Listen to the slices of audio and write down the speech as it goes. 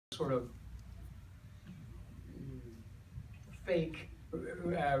sort of fake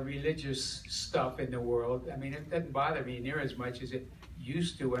religious stuff in the world. I mean, it doesn't bother me near as much as it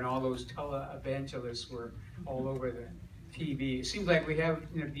used to when all those televangelists were all over the TV. It seems like we have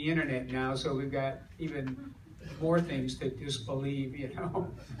the internet now, so we've got even more things to disbelieve,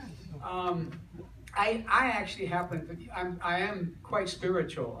 I actually happen to, I am quite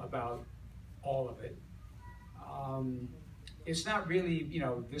spiritual about all of it. It's not really,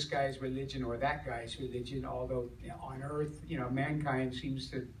 this guy's religion or that guy's religion, although on earth, mankind seems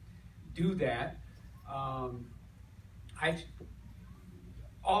to do that. All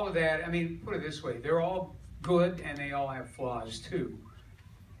of that, put it this way, they're all good and they all have flaws too.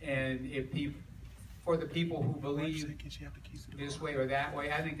 And for the people who believe this way or that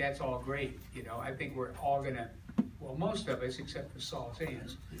way, I think that's all great. I think we're all gonna, well, most of us, except for Saul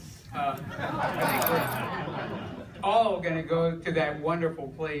Sands, I think we're all gonna go to that wonderful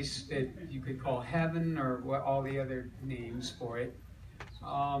place that you could call heaven, or what all the other names for it. He's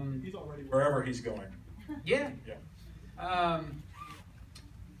already wherever he's going. Yeah.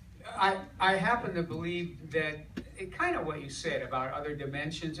 I happen to believe that kind of what you said about other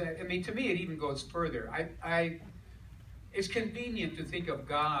dimensions. To me, it even goes further. It's convenient to think of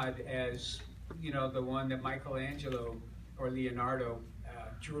God as, the one that Michelangelo or Leonardo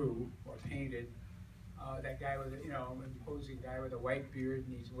drew or painted. That guy with, imposing guy with a white beard,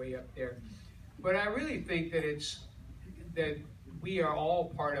 and he's way up there. But I really think that we are all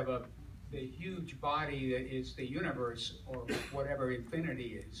part of the huge body that is the universe, or whatever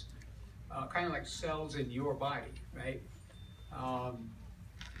infinity is. Kind of like cells in your body, right?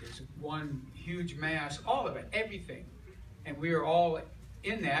 There's one huge mass, all of it, everything. And we are all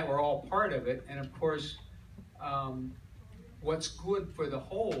in that, we're all part of it. And of course, what's good for the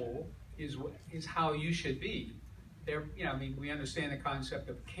whole is how you should be. We understand the concept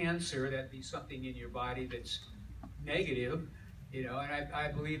of cancer, that'd be something in your body that's negative, and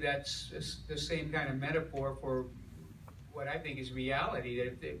I believe that's the same kind of metaphor for what I think is reality, that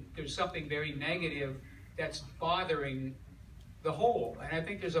if there's something very negative that's bothering the whole. And I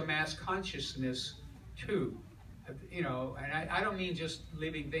think there's a mass consciousness too, and I don't mean just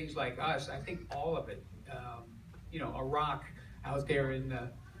living things like us. I think all of it, a rock out there in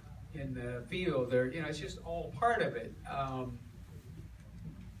the field, or it's just all part of it. I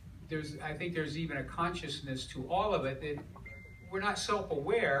think there's even a consciousness to all of it that we're not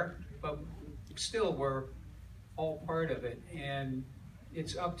self-aware, but still we're all part of it, and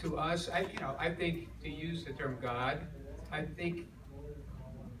it's up to us. I think, to use the term God, I think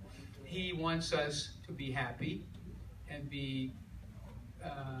He wants us to be happy and be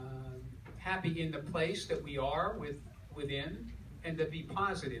happy in the place that we are within, and to be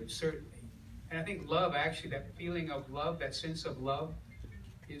positive, certainly. And I think love, actually, that feeling of love, that sense of love,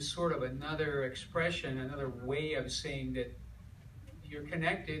 is sort of another expression, another way of saying that you're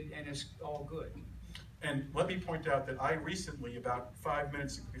connected and it's all good. And let me point out that I recently, about 5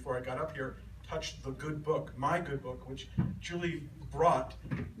 minutes before I got up here, touched the good book, my good book, which Julie brought.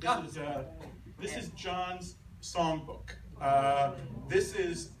 This is John's songbook. This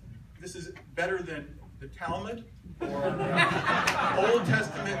is better than the Talmud or Old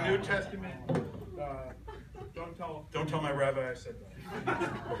Testament, New Testament. Don't tell my rabbi I said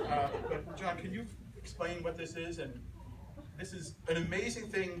that. But John, can you explain what this is? And this is an amazing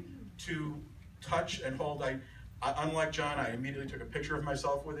thing to touch and hold. Unlike John, I immediately took a picture of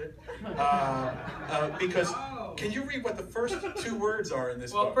myself with it. Because, can you read what the first two words are in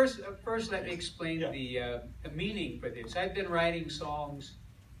this book? Well, first let me explain the meaning for this. I've been writing songs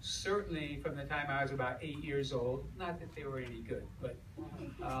certainly from the time I was about 8 years old. Not that they were any good, but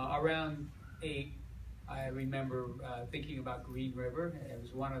around 8, I remember thinking about Green River. It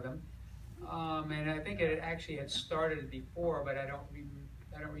was one of them. And I think it actually had started before, but I don't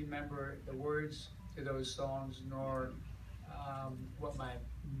remember the words to those songs, nor what my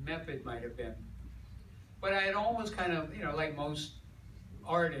method might have been. But I had almost kind of, like most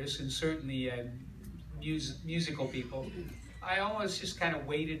artists, and certainly musical people, I almost just kind of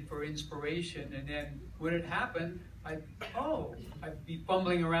waited for inspiration, and then when it happened, I'd be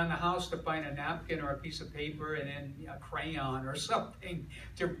fumbling around the house to find a napkin or a piece of paper, and then a crayon or something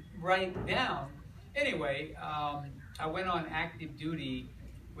to write down. Anyway, I went on active duty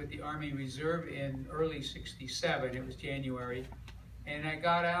with the Army Reserve in early '67. It was January, and I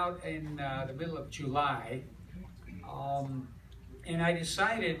got out in the middle of July, and I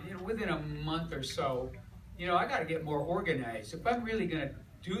decided, within a month or so, I got to get more organized. If I'm really going to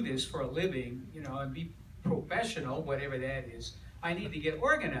do this for a living, and be professional, whatever that is, I need to get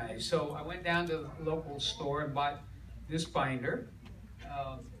organized. So I went down to the local store and bought this binder,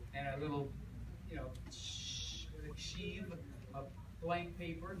 little, sheave of blank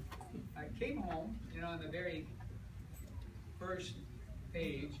paper. I came home, on the very first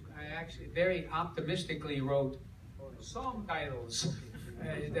page, I actually very optimistically wrote song titles.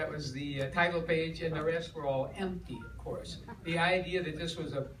 That was the title page, and the rest were all empty, of course. The idea that this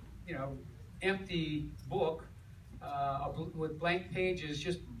was a, empty book with blank pages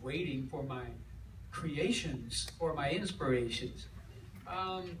just waiting for my creations or my inspirations.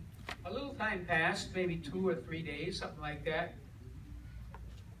 A little time passed, maybe 2 or 3 days, something like that,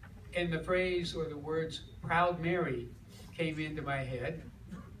 and the phrase or the words "Proud Mary" came into my head.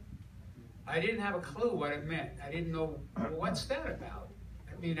 I didn't have a clue what it meant. I didn't know, well, what's that about?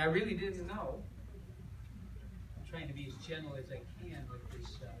 I mean, I really didn't know. I'm trying to be as gentle as I can with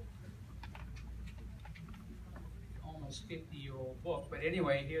this almost 50-year-old book. But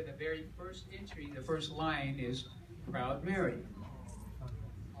anyway, here the very first entry, the first line is "Proud Mary."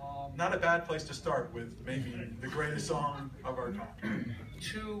 Not a bad place to start with maybe the greatest song of our time.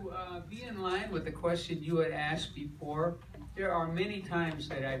 To be in line with the question you had asked before, there are many times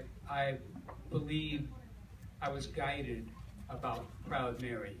that I believe I was guided about Proud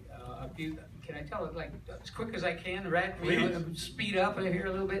Mary. Can I tell it like as quick as I can, right? Speed up here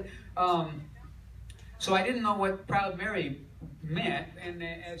a little bit. So I didn't know what Proud Mary meant, and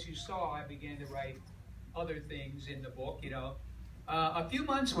as you saw, I began to write other things in the book, A few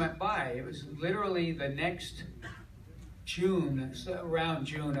months went by. It was literally the next June, around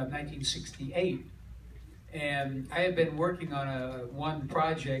June of 1968. And I had been working on one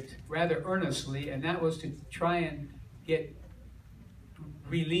project rather earnestly, and that was to try and get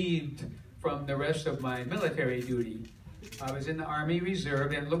relieved from the rest of my military duty. I was in the Army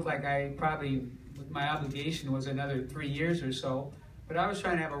Reserve, and it looked like my obligation was another 3 years or so, but I was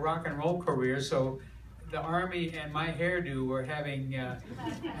trying to have a rock and roll career, so the Army and my hairdo were having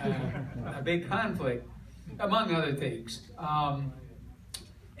a big conflict, among other things.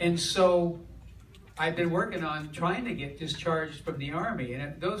 And so I've been working on trying to get discharged from the Army.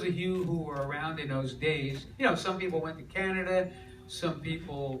 And those of you who were around in those days, some people went to Canada, some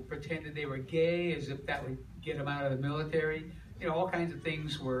people pretended they were gay as if that would get them out of the military. All kinds of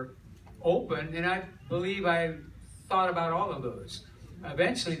things were open, and I believe I thought about all of those.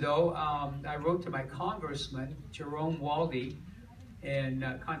 Eventually, though, I wrote to my congressman, Jerome Waldy, in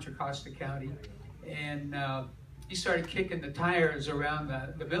Contra Costa County, and he started kicking the tires around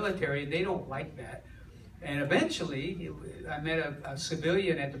the military, and they don't like that. And eventually, I met a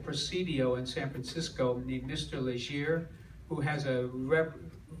civilian at the Presidio in San Francisco named Mr. Legier, who has a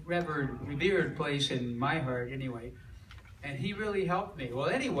revered place in my heart anyway, and he really helped me. Well,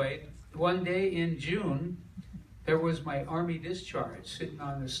 anyway, one day in June, there was my Army discharge sitting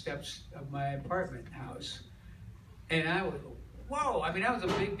on the steps of my apartment house. And I was, whoa, that was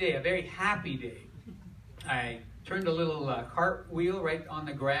a big day, a very happy day. I turned a little cartwheel right on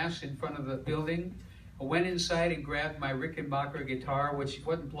the grass in front of the building. I went inside and grabbed my Rickenbacker guitar, which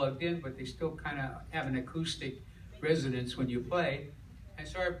wasn't plugged in, but they still kind of have an acoustic resonance when you play. I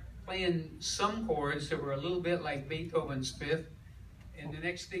started playing some chords that were a little bit like Beethoven's Fifth. And the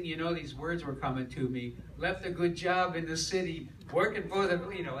next thing you know, these words were coming to me. Left a good job in the city, working for the,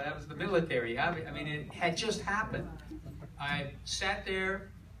 that was the military. It had just happened. I sat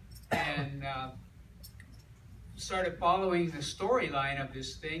there and started following the storyline of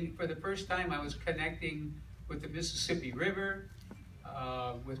this thing. For the first time, I was connecting with the Mississippi River,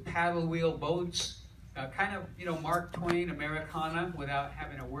 with paddle wheel boats, kind of, Mark Twain Americana without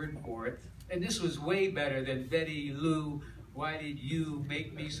having a word for it. And this was way better than Betty Lou, why did you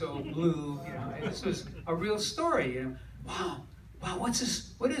make me so blue? This was a real story. Wow, what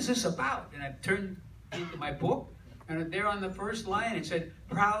is this about? And I turned into my book, and there on the first line it said,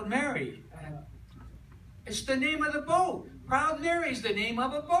 "Proud Mary." It's the name of the boat. Proud Mary's the name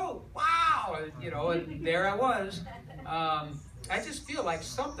of a boat. Wow, and there I was. I just feel like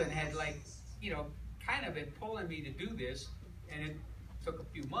something had kind of been pulling me to do this, and it took a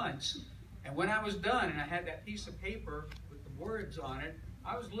few months. And when I was done, and I had that piece of paper words on it,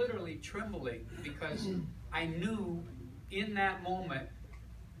 I was literally trembling because I knew in that moment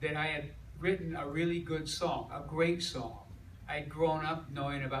that I had written a really good song, a great song. I'd grown up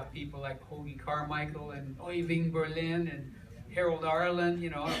knowing about people like Hoagy Carmichael and Irving Berlin and Harold Arlen,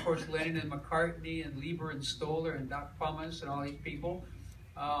 of course Lennon and McCartney and Lieber and Stoller and Doc Pumice and all these people.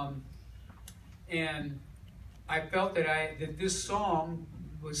 And I felt that this song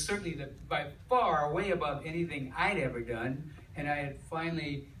was certainly by far way above anything I'd ever done, and I had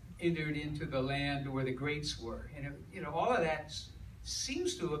finally entered into the land where the greats were. And all of that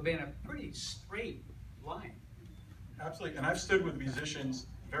seems to have been a pretty straight line. Absolutely, and I've stood with musicians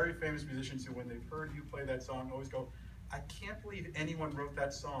very famous musicians who, when they've heard you play that song, always go, I can't believe anyone wrote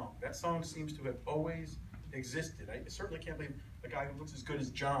that song. That song seems to have always existed. I certainly can't believe a guy who looks as good as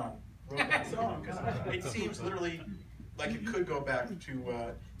John wrote that song, because it seems literally like it could go back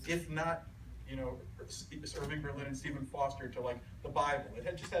to, if not, you know, Irving Berlin and Stephen Foster, to like the Bible.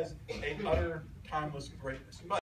 It just has a utter timeless greatness.